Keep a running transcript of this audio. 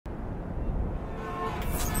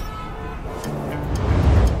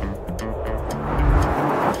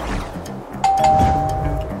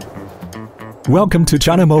Welcome to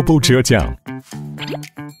China Mobile Zhejiang.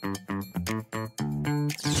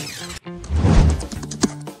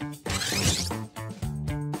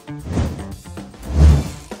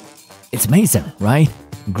 It's Mason, right?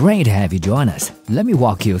 Great to have you join us. Let me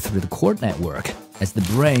walk you through the core network. As the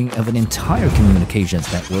brain of an entire communications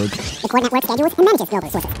network, the core network schedules and manages global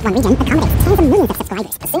resources. One region accommodates tens of millions of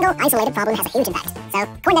subscribers. A single, isolated problem has a huge impact. So,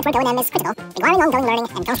 core network O&M is critical, requiring ongoing learning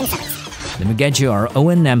and constant studies. Let me get you our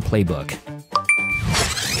O&M playbook.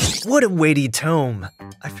 What a weighty tome.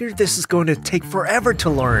 I fear this is going to take forever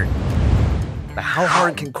to learn. But how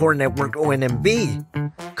hard can core network O&M be?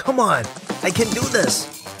 Come on, I can do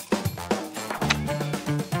this.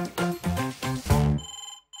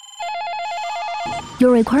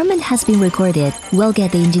 Your requirement has been recorded. We'll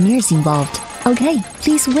get the engineers involved. Okay,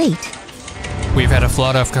 please wait. We've had a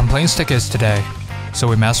flood of complaints tickets today, so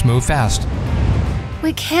we must move fast.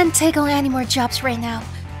 We can't take on any more jobs right now.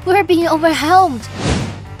 We're being overwhelmed.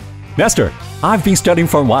 Master, I've been studying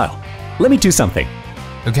for a while. Let me do something.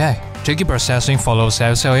 Okay, ticket processing follows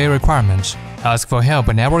SLA requirements. Ask for help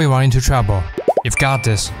whenever you run into trouble. You've got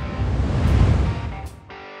this.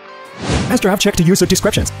 Master, I've checked the user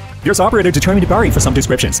descriptions. There's operator determined-bari for some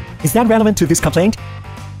descriptions. Is that relevant to this complaint?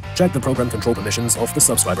 Check the program control permissions of the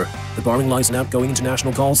subscriber. The barring lies in outgoing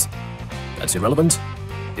international calls. That's irrelevant.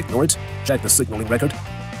 Ignore it. Check the signaling record.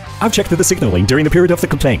 I've checked the signaling during the period of the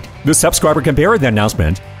complaint. The subscriber can bear the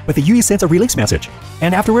announcement, but the UE sends a release message.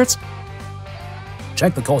 And afterwards?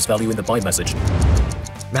 Check the cause value in the buy message.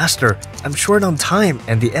 Master, I'm short on time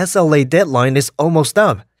and the SLA deadline is almost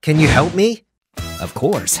up. Can you help me? Of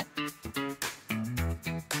course.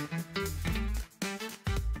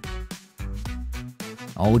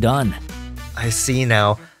 All done. I see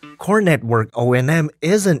now. Core network O&M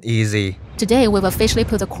isn't easy. Today, we've officially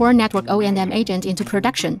put the core network O&M agent into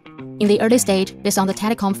production. In the early stage, based on the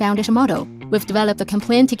Telecom Foundation model, we've developed the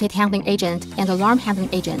complaint ticket handling agent and alarm handling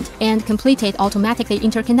agent, and completed automatically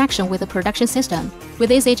interconnection with the production system. With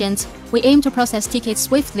these agents, we aim to process tickets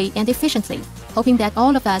swiftly and efficiently, hoping that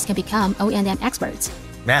all of us can become O&M experts.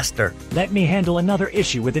 Master, let me handle another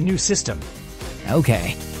issue with the new system.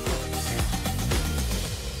 Okay.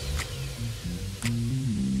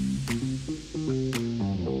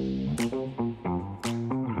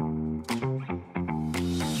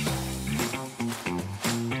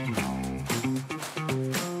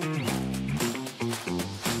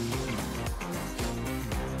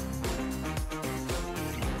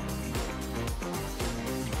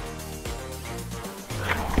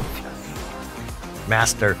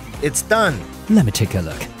 Master, it's done. Let me take a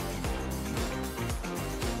look.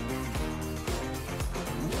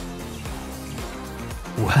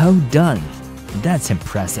 Well done. That's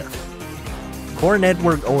impressive. Core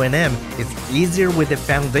network O&M is easier with the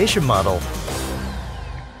foundation model.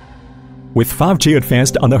 With 5G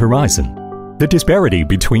advanced on the horizon, the disparity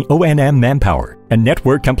between O&M manpower and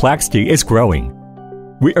network complexity is growing.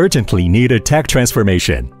 We urgently need a tech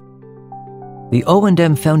transformation. The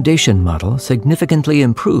O&M Foundation model significantly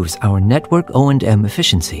improves our network O&M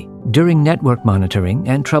efficiency. During network monitoring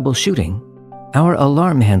and troubleshooting, our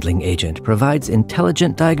alarm handling agent provides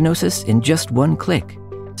intelligent diagnosis in just one click,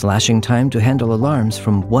 slashing time to handle alarms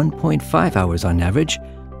from 1.5 hours on average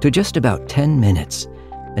to just about 10 minutes,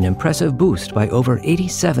 an impressive boost by over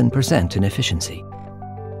 87% in efficiency.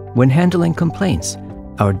 When handling complaints,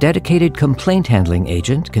 our dedicated complaint handling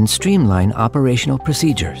agent can streamline operational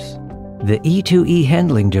procedures. The E2E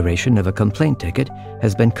handling duration of a complaint ticket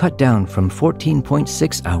has been cut down from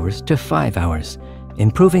 14.6 hours to 5 hours,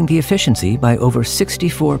 improving the efficiency by over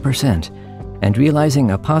 64% and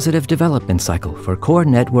realizing a positive development cycle for core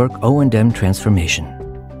network O&M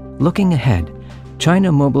transformation. Looking ahead,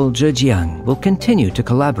 China Mobile Zhejiang will continue to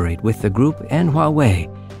collaborate with the group and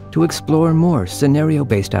Huawei to explore more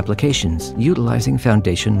scenario-based applications utilizing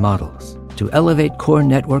foundation models to elevate core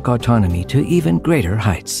network autonomy to even greater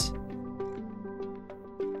heights.